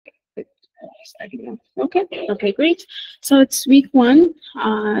starting now. Okay, okay, great. So it's week 1,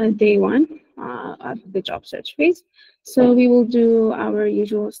 day 1 of the job search phase. So we will do our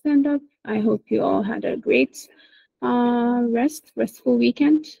usual stand-up. I hope you all had a great restful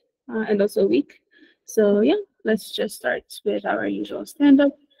weekend and also week. So yeah, let's just start with our usual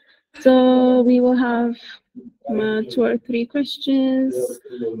stand-up. So we will have 2 or 3 questions.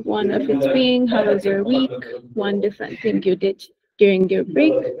 One of it being, how was your week? One different thing you did during your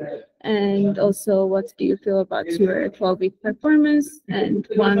break. And also, what do you feel about your 12-week performance? And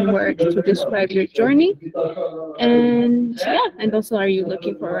one word to describe your journey. And yeah, and also, are you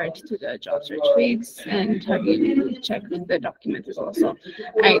looking forward to the job search phase? And have you checked the document as well? So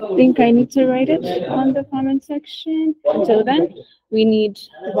I think I need to write it on the comment section. Until then, we need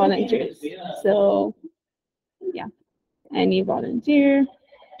volunteers. So yeah, any volunteer?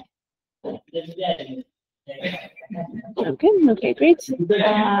 Okay, great.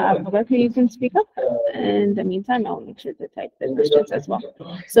 Rebecca, you can speak up. In the meantime, I'll make sure to type the questions as well.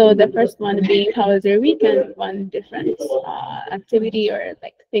 So the first one being, how was your weekend? One different activity or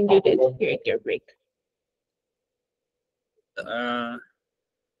like thing you did during your break.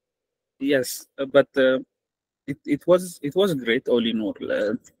 Yes, but it was great all in all.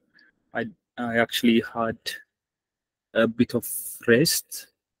 I actually had a bit of rest,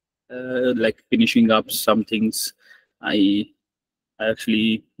 like finishing up some things I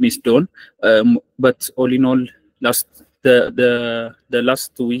actually missed on. But all in all, the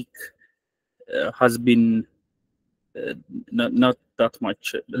last week has been not that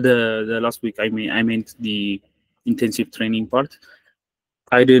much. The last week I meant the intensive training part.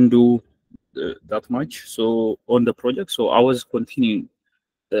 I didn't do that much. So on the project, so I was continuing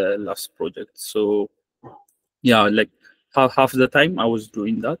the last project. So yeah, like half the time I was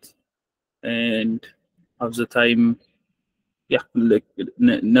doing that, and half the time, yeah, like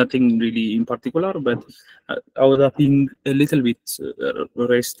nothing really in particular, but I was having a little bit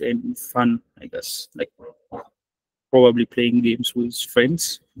rest and fun, I guess, like probably playing games with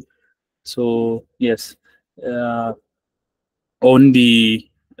friends. So yes, uh, on the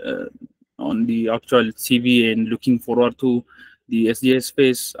uh, on the actual CV and looking forward to the SJS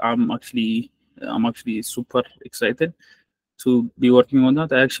phase, I'm actually super excited to be working on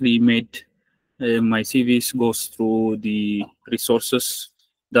that. I actually made my CVs goes through the resources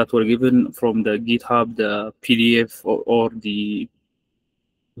that were given from the GitHub, the PDF, or the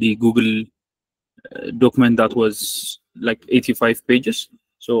Google document that was like 85 pages.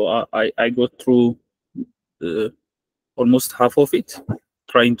 So I got through uh, almost half of it,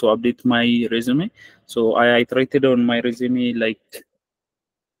 trying to update my resume. So I iterated on my resume like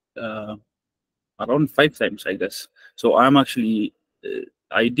around 5 times, I guess. So I'm actually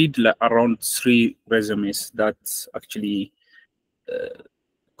I did like around 3 resumes that actually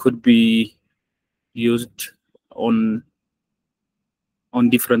could be used on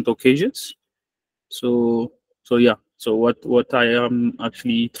different occasions. So yeah. So what I am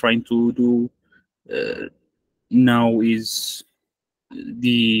actually trying to do now is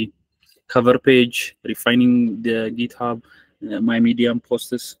the cover page, refining the GitHub, my Medium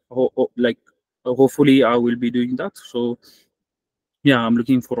posts. Hopefully I will be doing that. So yeah, I'm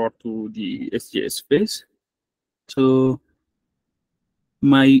looking forward to the SJS phase. So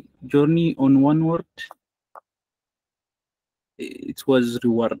my journey on one word, it was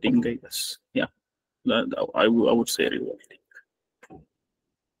rewarding, I guess. Yeah, I would say rewarding.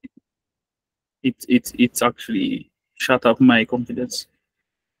 It's actually shut up my confidence.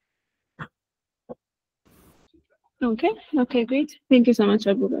 Okay, great. Thank you so much,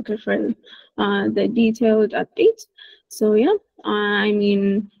 Abu Bakr, for the detailed update. So yeah, I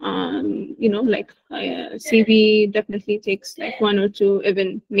mean, like CV definitely takes like 1 or 2,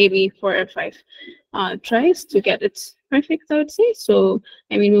 even maybe 4 or 5 tries to get it perfect, I would say. So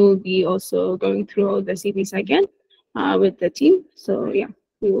I mean, we'll be also going through all the CVs again with the team. So yeah,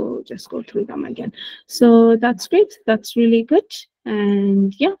 we will just go through them again. So that's great. That's really good.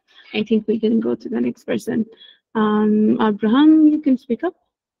 And yeah, I think we can go to the next person. Abraham, you can speak up.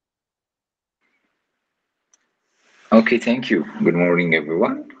 Okay, thank you. Good morning,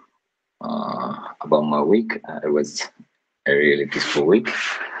 everyone. About my week, it was a really peaceful week.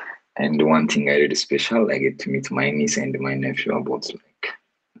 And one thing I did special, I get to meet my niece and my nephew about in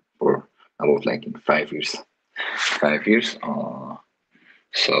 5 years. 5 years.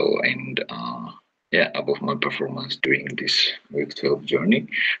 Yeah, about my performance during this week 12 journey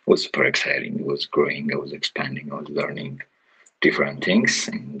was super exciting. It was growing, I was expanding, I was learning different things,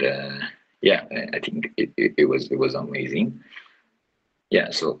 and yeah, I think it was amazing. yeah,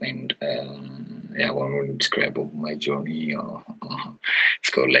 so and yeah, one would describe my journey, it's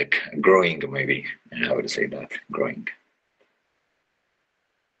called like growing, maybe. I would say that growing.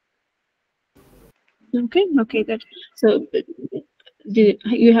 Okay, okay, good. So,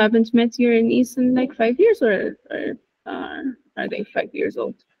 you haven't met your niece in like 5 years, or are they 5 years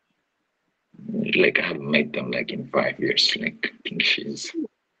old? Like I have met them like in 5 years. Like I think she's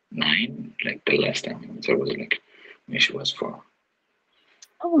 9. Like the last time I was like when she was 4.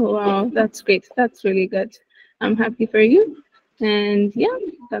 Oh wow, that's great. That's really good. I'm happy for you, and yeah,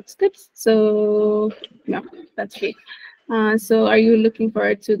 that's good. So yeah, that's great. So are you looking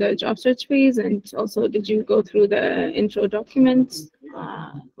forward to the job search phase? And also, did you go through the intro documents?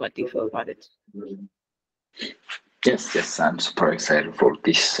 What do you feel about it? Yes, I'm super excited for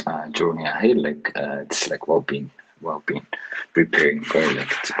this journey ahead. Like it's like well been preparing for like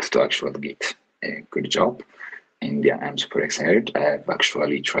to actually get a good job. And yeah, I'm super excited. I've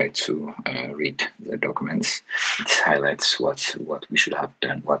actually tried to read the documents. It highlights what we should have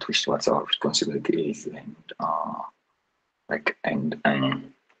done, what our responsibility is, and like and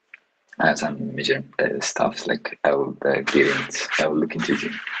some major stuff. Like I will I will look into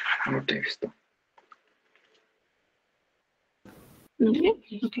it more times. Okay,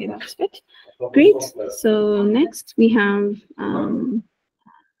 okay, that's good. Great. So next we have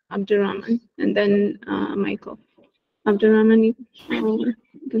Abdurrahman, and then Michael. Abdurrahman, you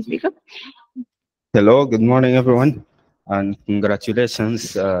can speak up. Hello, good morning, everyone, and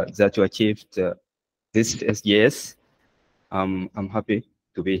congratulations that you achieved this SJS. I'm happy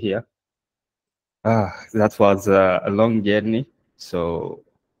to be here. That was a long journey, so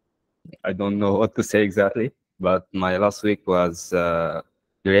I don't know what to say exactly, but my last week was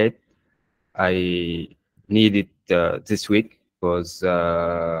great. I needed this week because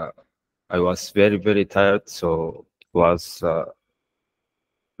I was very, very tired, so it was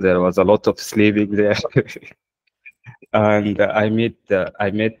there was a lot of sleeping there. And I met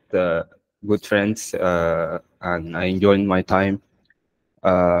good friends, and I enjoyed my time.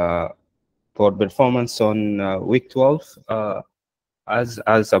 For performance on week 12, as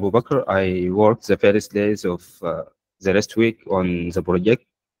Abu Bakr, I worked the first days of the rest week on the project,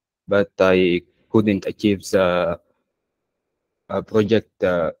 but I couldn't achieve the project,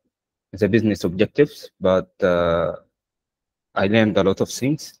 the business objectives. But I learned a lot of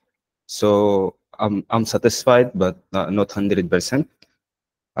things, so I'm satisfied, but not 100%.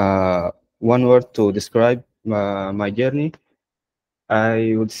 One word to describe my journey,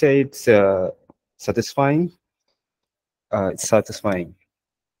 I would say it's satisfying. It's satisfying.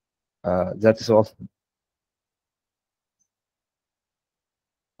 That is all.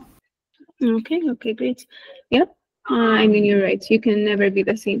 Okay, okay, great. Yep. I mean, you're right. You can never be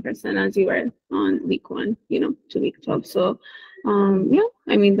the same person as you were on week 1, to week 12. So, yeah,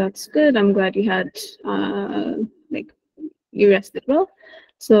 I mean, that's good. I'm glad you had, like, you rested well.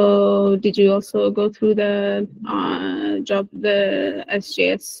 So, did you also go through the the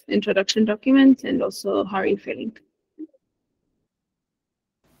SJS introduction document, and also how are you feeling?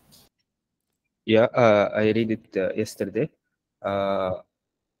 Yeah, I read it yesterday.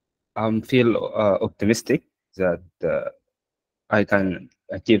 I'm feel optimistic that I can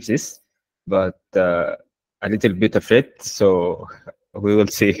achieve this, but a little bit afraid. So we will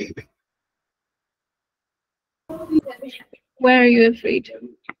see. Where are you afraid?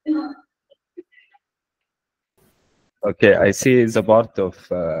 Okay, I see it's a part of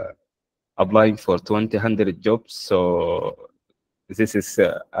applying for 200 jobs. So this is,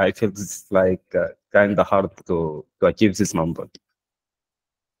 I feel it's like kind of hard to achieve this number.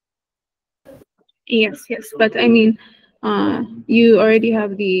 Yes, yes, but I mean, you already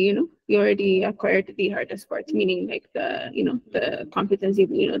have you already acquired the hardest part, meaning like the competency,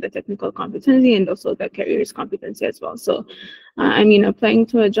 the technical competency, and also the careers competency as well. So, I mean, applying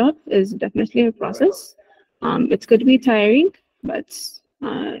to a job is definitely a process. It's going to be tiring, but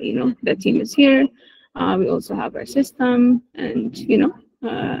the team is here. We also have our system, and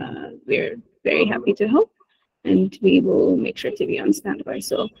we're very happy to help, and we will make sure to be on standby.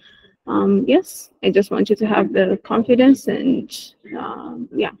 So. Yes, I just want you to have the confidence, and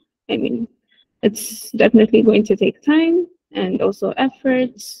yeah, I mean, it's definitely going to take time and also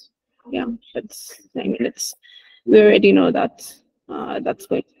effort. Yeah, I mean, we already know that that's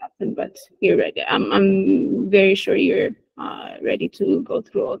going to happen, but you're ready. I'm very sure you're ready to go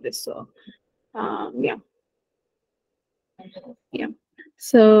through all this. So, yeah. Yeah.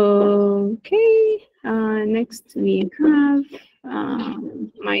 So, okay. Next we have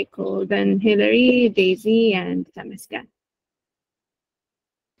Michael, then Hillary, Daisy, and Tamiska.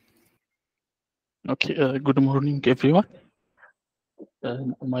 Okay, good morning, everyone.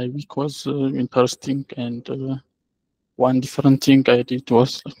 My week was interesting, and one different thing I did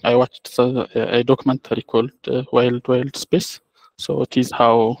was I watched a documentary called Wild Space. So it is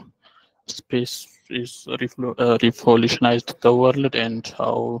how space is revolutionized the world, and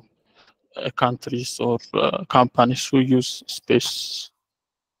how countries or companies who use space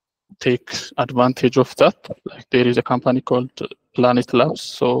take advantage of that. Like there is a company called Planet Labs.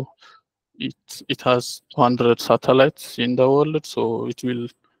 So it has 200 satellites in the world. So it will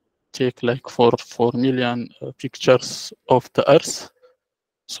take like 4 million pictures of the Earth.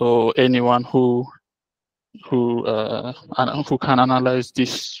 So anyone who can analyze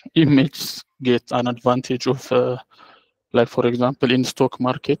this image get an advantage of like, for example, in stock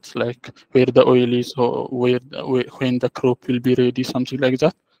market, like where the oil is, or when the crop will be ready, something like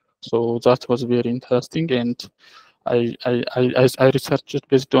that. So that was very interesting, and I researched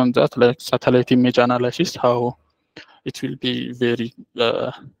based on that, like satellite image analysis, how it will be very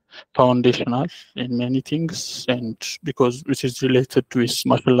foundational in many things, and because it is related to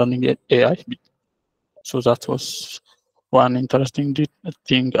machine learning AI. So that was one interesting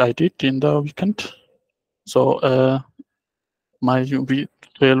thing I did in the weekend. So my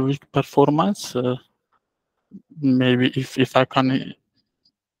 12-week performance, maybe if I can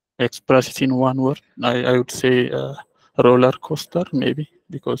express it in one word, I would say roller coaster, maybe,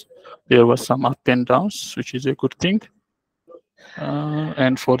 because there was some up and downs, which is a good thing.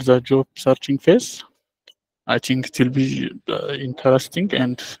 And for the job searching phase, I think it will be interesting,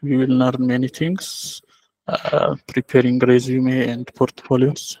 and we will learn many things, preparing resume and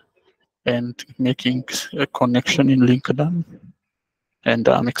portfolios, and making a connection in LinkedIn. And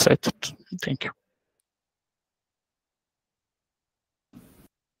I'm excited. Thank you.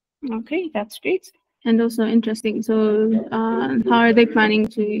 Okay, that's great. And also interesting. So how are they planning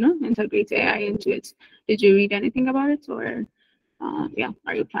to, integrate AI into it? Did you read anything about it, or yeah,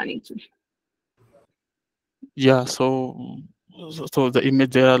 are you planning to? Yeah, so the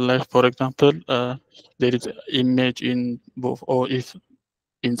image there, like for example, there is an image in both, or if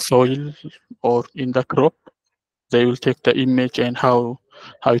in soil or in the crop, they will take the image and how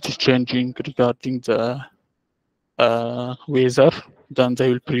it is changing regarding the weather. Then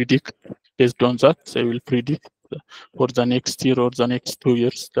they will predict based on that. They will predict for the next year or the next 2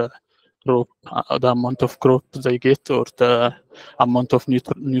 years the crop, the amount of crop they get, or the amount of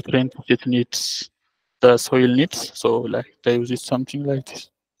nutrient it needs, the soil needs. So like they use something like this.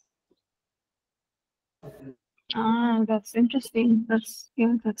 That's interesting. That's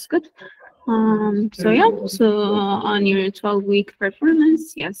good. So on your 12-week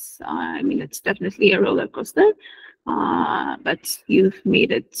performance, yes, I mean, it's definitely a roller coaster, but you've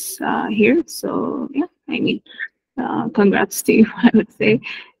made it here. So yeah, I mean, congrats to you, I would say.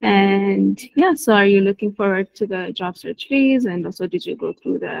 And yeah, so are you looking forward to the job search phase? And also, did you go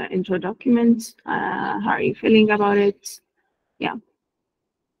through the intro document? How are you feeling about it? Yeah.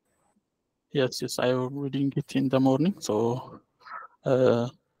 Yes, I was reading it in the morning. So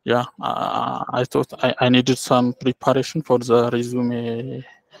yeah, I thought I needed some preparation for the resume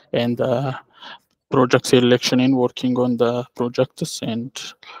and project selection, and working on the projects, and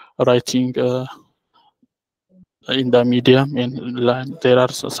writing in the medium. And there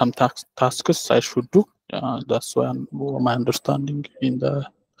are some tasks I should do. That's why my understanding in the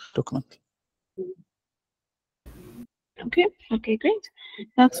document. Okay, great.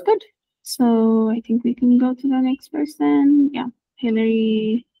 That's good. So I think we can go to the next person. Yeah,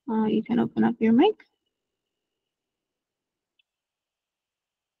 Hillary, you can open up your mic.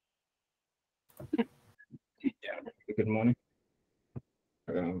 Yeah. Good morning.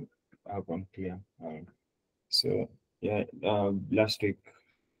 I'm clear. So yeah, last week,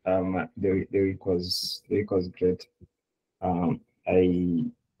 the week was great. One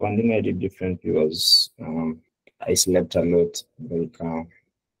thing I did differently was I slept a lot, like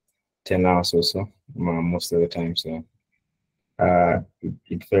 10 hours or so, most of the time. So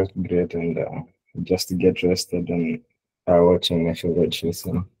it felt great, and just to get rested and watching my favorite show.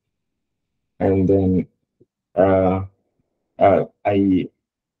 So, and then I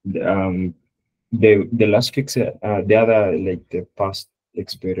the last week's the other, like the past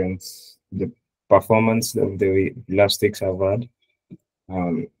experience, the performance of the last weeks I've had,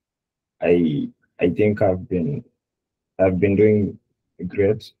 I think I've been doing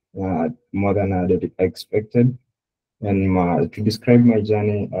great, more than I had expected. And to describe my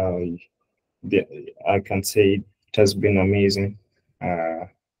journey, I can say it has been amazing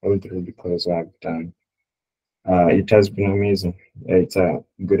all through, because I've done. It has been amazing. It's a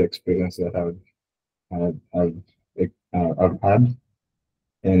good experience that I've had,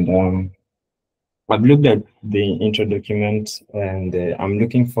 and I've looked at the intro document, and I'm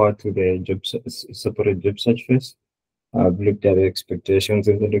looking forward to the separate job search phase. I've looked at the expectations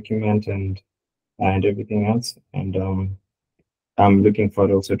in the document and everything else, and I'm looking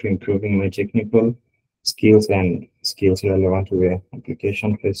forward also to improving my technical skills and skills relevant to the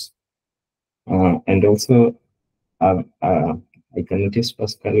application phase. And also, I can notice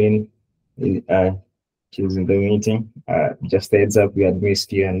Pascaline, she's in the meeting. Just a heads up, we had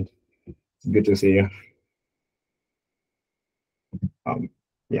missed you, and it's good to see you.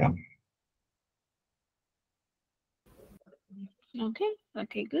 Yeah.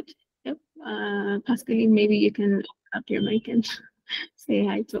 Okay, good. Yep. Pascaline, maybe you can open up your mic and say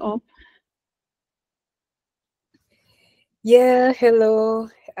hi to all. Yeah, hello.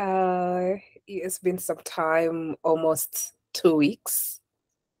 It's been some time, almost 2 weeks.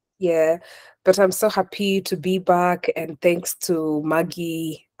 Yeah, but I'm so happy to be back, and thanks to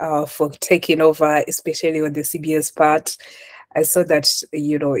Maggie for taking over, especially on the CBS part. I saw that,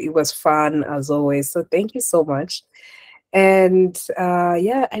 it was fun as always. So thank you so much. And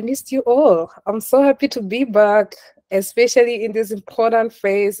yeah, I missed you all. I'm so happy to be back, especially in this important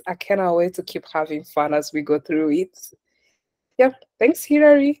phase. I cannot wait to keep having fun as we go through it. Yeah, thanks,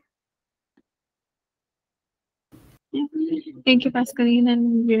 Hilary. Yeah. Thank you, Pascaline,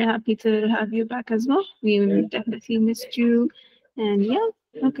 and we're happy to have you back as well. We definitely missed you. And yeah,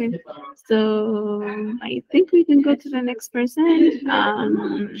 okay. So I think we can go to the next person.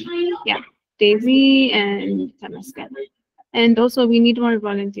 Yeah, Daisy and Tamaska. And also we need more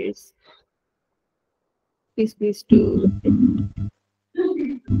volunteers. Please do.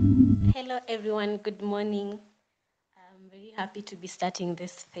 Hello everyone, good morning. I'm very happy to be starting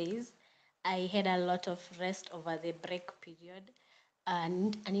this phase. I had a lot of rest over the break period,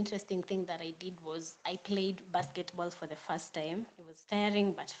 and an interesting thing that I did was I played basketball for the first time. It was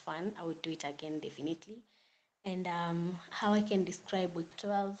tiring but fun. I would do it again definitely. And how I can describe week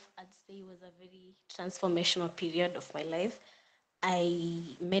 12, I'd say was a very transformational period of my life. I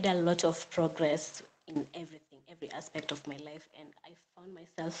made a lot of progress in everything, every aspect of my life, and I found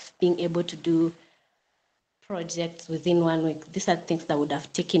myself being able to do projects within 1 week. These are things that would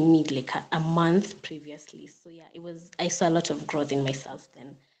have taken me like a month previously. So yeah, I saw a lot of growth in myself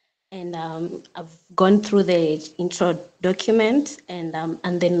then. And I've gone through the intro document and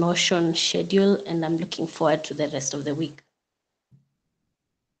the Notion schedule, and I'm looking forward to the rest of the week.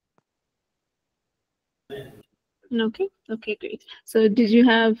 Okay, great. So did you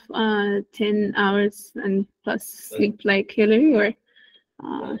have 10 hours and plus sleep like Hillary, or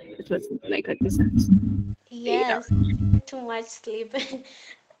it was like a distance? Yes, too much sleep.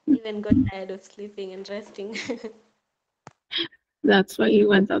 Even got tired of sleeping and resting. That's why you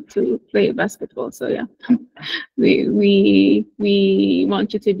went out to play basketball. So yeah, we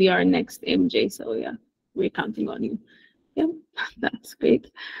want you to be our next MJ. So yeah, we're counting on you. Yep, that's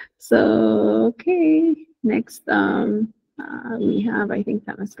great. So okay, next we have, I think,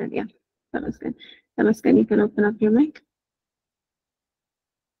 Tamaskan. Yeah, Tamaskan. Tamaskan, you can open up your mic.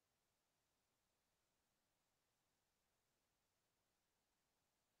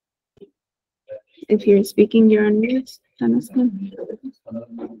 If you're speaking, you're on mute, Tamaskan.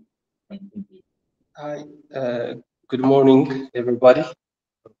 Hi, good morning, everybody.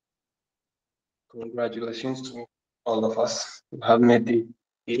 Congratulations to all of us who have made it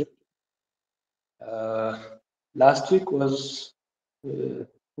here. Last week was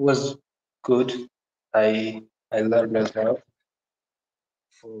good. I learned a lot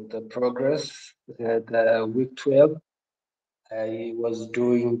for the progress. The week 12, I was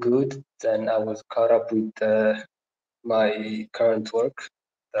doing good. Then I was caught up with my current work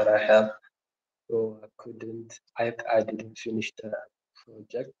that I have. So I didn't finish the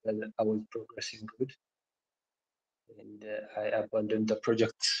project, but I was progressing good. And I abandoned the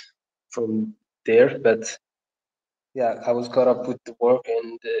project from there, but yeah, I was caught up with the work,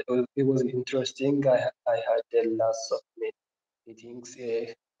 and it was interesting. I had lots of meetings,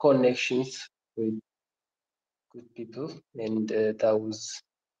 connections with good people, and that was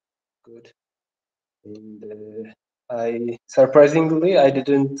good. And I surprisingly I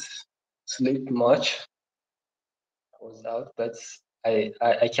didn't sleep much. I was out, but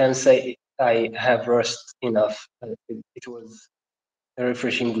I can say I have rest enough. It was a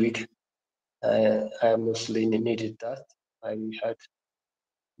refreshing week. I mostly needed that. I had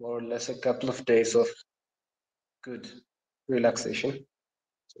more or less a couple of days of good relaxation,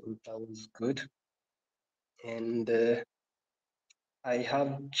 so that was good. And I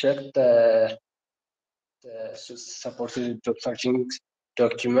have checked the supported job searching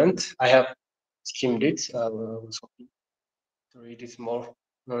document. I have skimmed it. I was hoping to read it more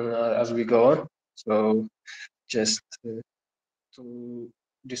as we go on. So just to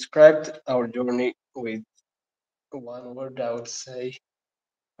describe our journey with one word, I would say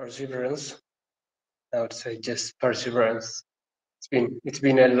perseverance. I would say just perseverance. It's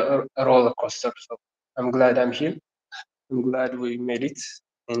been a roller coaster. So I'm glad I'm here. I'm glad we made it,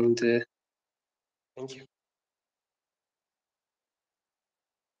 and thank you.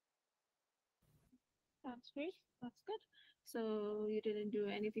 That's great. That's good. So you didn't do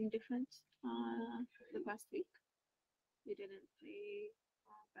anything different the past week? You didn't play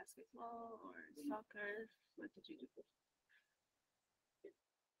basketball or soccer? What did you do?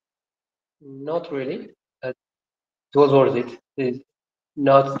 Not really. It was worth it. It's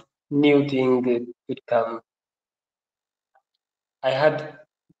not new thing that could come. I had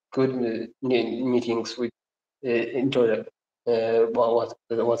good meetings with enjoy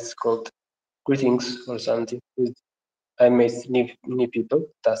what's called greetings or something. I met new people.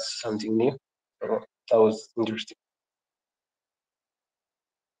 That's something new. So that was interesting.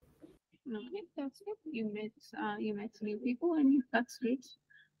 Okay, that's good. You met new people, and that's great.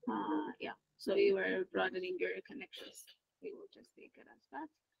 Yeah. So you were broadening your connections. We will just take it as that.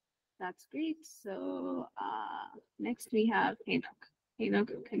 That's great. So next we have Enoch.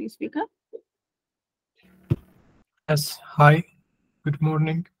 Enoch, can you speak up? Yes, hi, good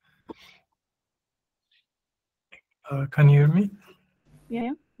morning. Can you hear me?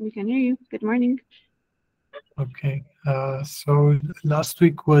 Yeah, we can hear you. Good morning. Okay, so last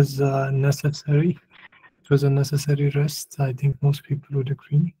week was necessary. It was a necessary rest. I think most people would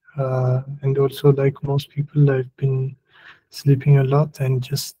agree. And also, like most people, I've been sleeping a lot and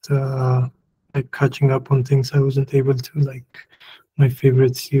just like catching up on things I wasn't able to, like my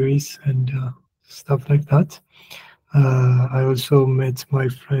favorite series and stuff like that. I also met my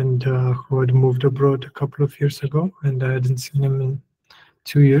friend who had moved abroad a couple of years ago, and I hadn't seen him in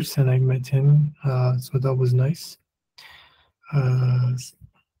 2 years, and I met him, so that was nice.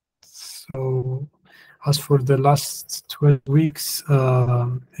 So as for the last 12 weeks,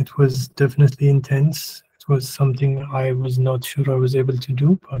 it was definitely intense. It was something I was not sure I was able to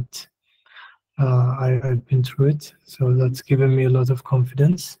do, but I've been through it, so that's given me a lot of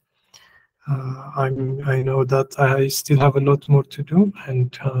confidence. I know that I still have a lot more to do,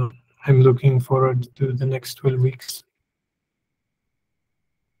 and I'm looking forward to the next 12 weeks.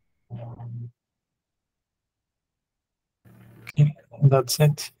 Okay, that's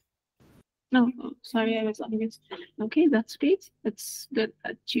it. No, oh, sorry, I was on mute. Okay, that's great. It's good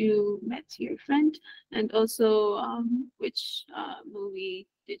that you met your friend. And also, which movie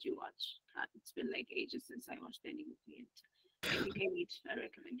did you watch? It's been like ages since I watched any movie, and I think I need a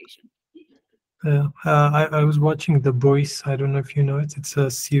recommendation. I was watching The Boys. I don't know if you know it. It's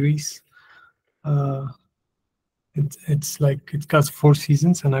a series. It's like it got 4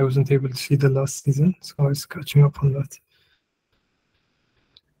 seasons, and I wasn't able to see the last season, so I was catching up on that.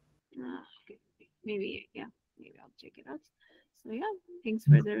 Okay. Maybe I'll check it out. So yeah, thanks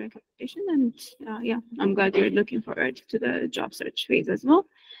for the recommendation, and yeah, I'm glad you're looking forward to the job search phase as well.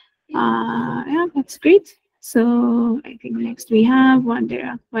 Yeah, that's great. So I think next we have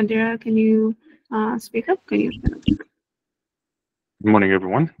Wandera. Wandera, can you speak up? Can you? Good morning,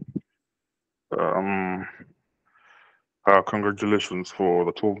 everyone. Congratulations for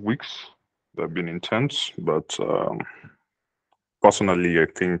the 12 weeks. They've been intense, but personally, I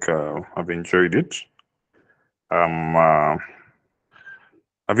think I've enjoyed it. I've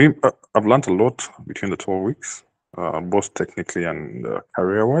learned a lot between the 12 weeks, both technically and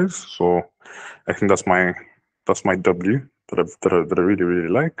career-wise. So I think that's my W that I really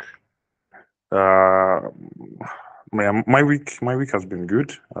like. My week has been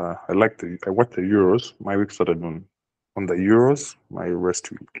good. I watched the Euros. My week started on the Euros. My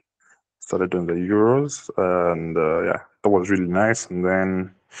rest week started on the Euros, and yeah, that was really nice. And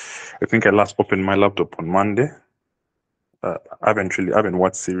then I think I last opened my laptop on Monday. I haven't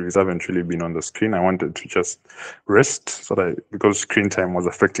watched series. I haven't really been on the screen. I wanted to just rest because screen time was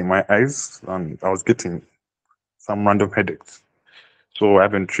affecting my eyes, and I was getting some random headaches. So I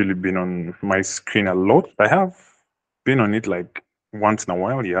haven't really been on my screen a lot. I have been on it like once in a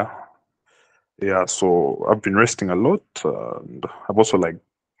while, yeah. So I've been resting a lot. And I've also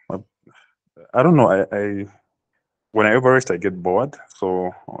I don't know. I whenever I rest, I get bored.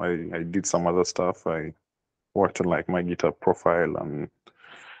 So I did some other stuff. I worked on like my GitHub profile, and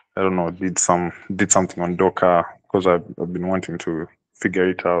I don't know, did something on Docker because I've been wanting to figure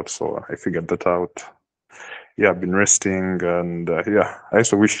it out. So I figured that out. Yeah, I've been resting, and yeah, I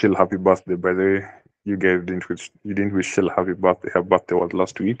also wish Shell happy birthday. By the way, you guys didn't wish Shell happy birthday. Her birthday was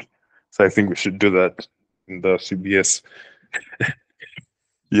last week, so I think we should do that in the CBS.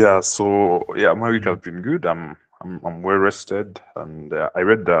 Yeah, so yeah, my week has been good. I'm well rested, and I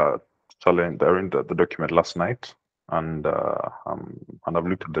read the challenge. I read the document last night, and I've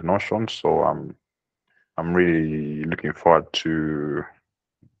looked at the notion. So I'm really looking forward to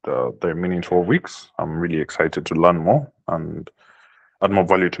the remaining 12 weeks. I'm really excited to learn more and add more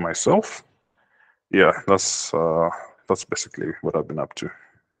value to myself. Yeah, that's basically what I've been up to.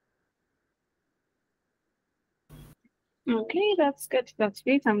 Okay, that's good. That's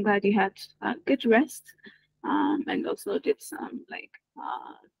great. I'm glad you had a good rest, and also did some like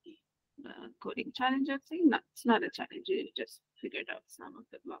coding challenge. I'd say it's not a challenge. You just figured out some of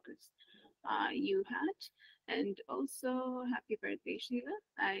the blockers you had, and also happy birthday, Sheila.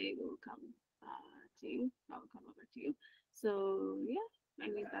 I will come to you. I'll come over to you. So yeah, I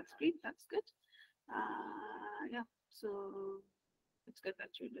mean that's great. That's good. Yeah. So it's good that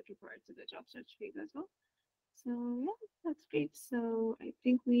you're looking forward to the job search phase as well. So yeah, that's great. So I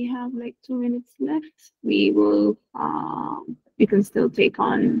think we have like 2 minutes left. We can still take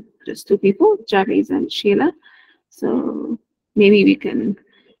on just two people, Javis and Sheila. So maybe we can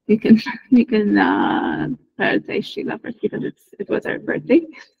prioritize Sheila first because it was her birthday.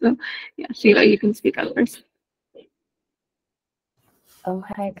 So yeah, Sheila, you can speak out first.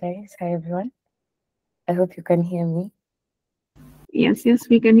 Hi guys, hi everyone. I hope you can hear me. Yes,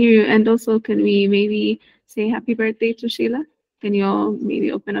 we can hear you. And also, can we maybe say happy birthday to Sheila? Can you all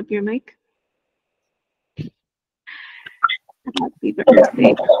maybe open up your mic? Happy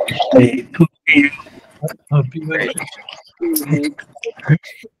birthday. Happy birthday.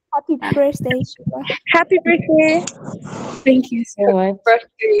 Happy birthday, Sheila. Happy birthday! Thank you so much.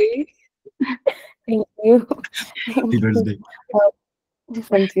 Birthday. Thank you. Happy birthday.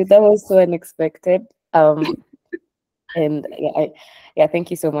 Thank you. That was so unexpected. And yeah,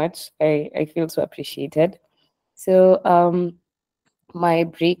 thank you so much. I feel so appreciated. So my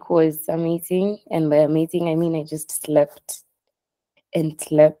break was amazing, and by amazing I mean I just slept and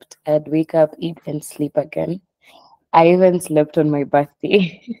slept. I'd wake up, eat, and sleep again. I even slept on my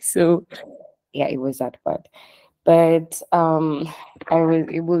birthday. So yeah, it was that bad. But I was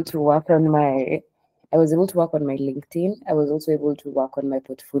able to work on my LinkedIn. I was also able to work on my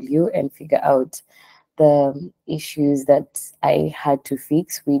portfolio and figure out the issues that I had to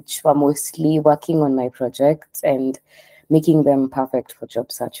fix, which were mostly working on my projects and making them perfect for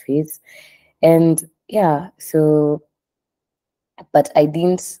job search phase. And yeah, so but I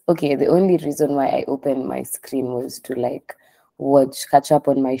didn't. Okay, the only reason why I opened my screen was to like catch up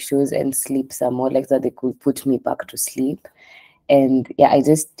on my shows and sleep some more, like that they could put me back to sleep. And yeah, I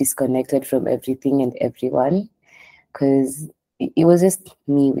just disconnected from everything and everyone because it was just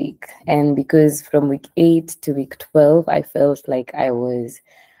me week. And because from week 8 to week 12, I felt like I was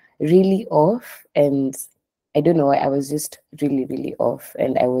really off. And I don't know, I was just really, really off.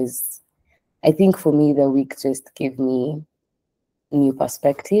 And I think for me, the week just gave me new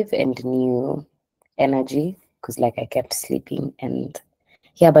perspective and new energy because like I kept sleeping. And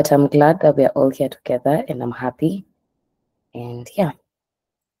yeah, but I'm glad that we're all here together and I'm happy. And yeah,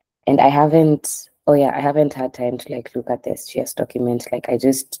 and I haven't had time to like look at the SJS document. Like I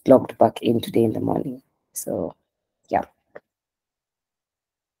just logged back in today in the morning. So yeah.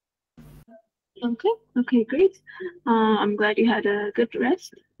 Okay, great. I'm glad you had a good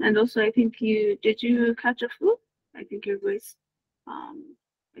rest. And also, I think did you catch a flu? I think your voice,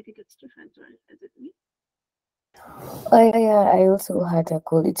 I think it's different, or is it me? Oh yeah, I also had a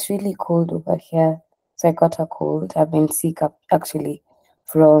cold. It's really cold over here. So I got a cold. I've been sick actually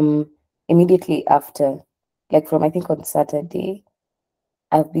from immediately after, like from I think on Saturday.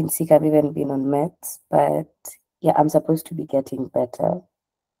 I've been sick. I've even been on meds, but yeah, I'm supposed to be getting better.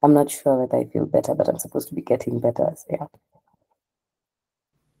 I'm not sure whether I feel better, but I'm supposed to be getting better. So yeah.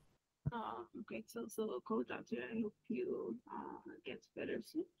 Okay, so cold out here. I hope you get better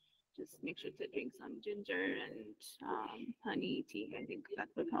soon. Just make sure to drink some ginger and honey tea. I think that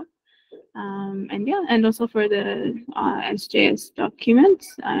would help. And yeah, and also for the SJS document,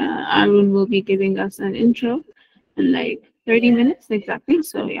 Arun will be giving us an intro in like 30 minutes exactly.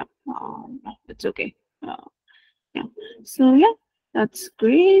 So yeah, it's okay. Yeah. So yeah, that's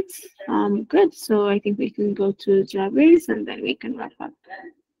great. Good. So I think we can go to Jabez and then we can wrap up.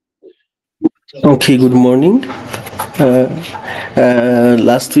 Okay, good morning.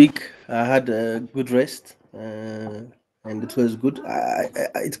 Last week I had a good rest and it was good.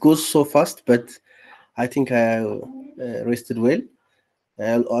 It goes so fast, but I think I rested well.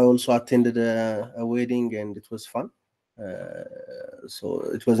 I also attended a wedding and it was fun. So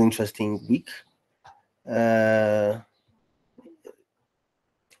it was an interesting week.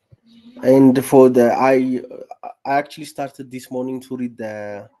 And for the I actually started this morning to read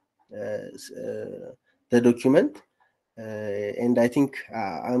the document, and I think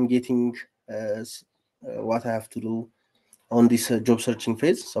I'm getting what I have to do on this job searching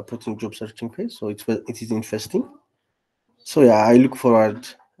phase, supporting job searching phase. So it is interesting. So yeah, I look forward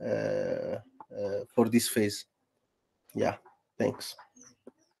for this phase. Yeah, thanks.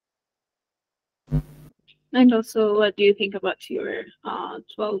 And also, what do you think about your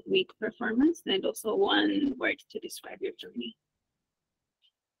 12-week performance? And also, one word to describe your journey.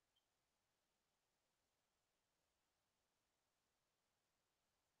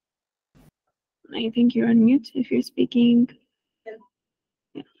 I think you're on mute if you're speaking.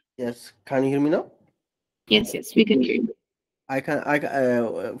 Yeah. Yes, can you hear me now? Yes, yes, we can hear you. I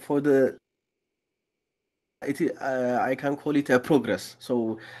for the I can call it a progress.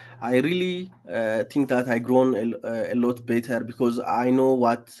 So I really think that I grown a lot better because I know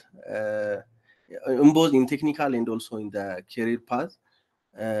what in both in technical and also in the career path.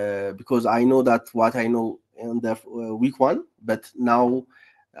 Because I know that what I know in the week 1, but now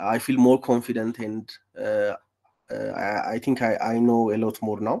I feel more confident and I think I know a lot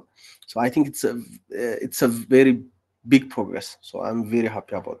more now. So I think it's a very big progress. So I'm very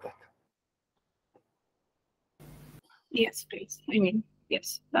happy about that. Yes, great. I mean,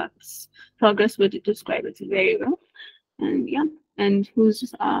 yes, that's progress would describe it very well. And yeah, and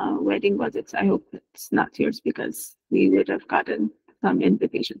whose wedding was it? I hope it's not yours because we would have gotten some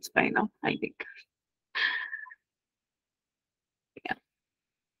invitations by now, I think. Yeah.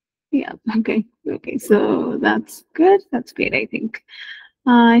 Yeah, okay. Okay, so that's good. That's great, I think.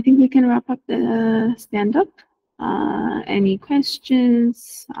 I think we can wrap up the stand-up. Any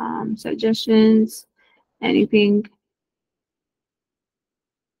questions, suggestions, anything?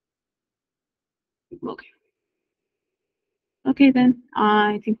 Okay. Okay, then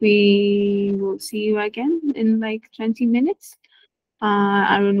I think we will see you again in like 20 minutes.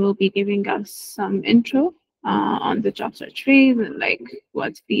 Aaron will be giving us some intro on the job search phase and like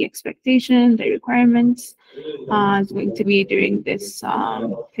what's the expectation, the requirements is going to be during this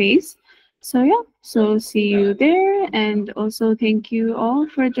phase. So yeah, so see you there, and also thank you all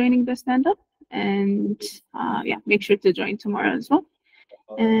for joining the stand-up, and yeah, make sure to join tomorrow as well.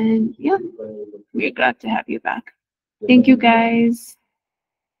 And yeah, we're glad to have you back. Thank you guys.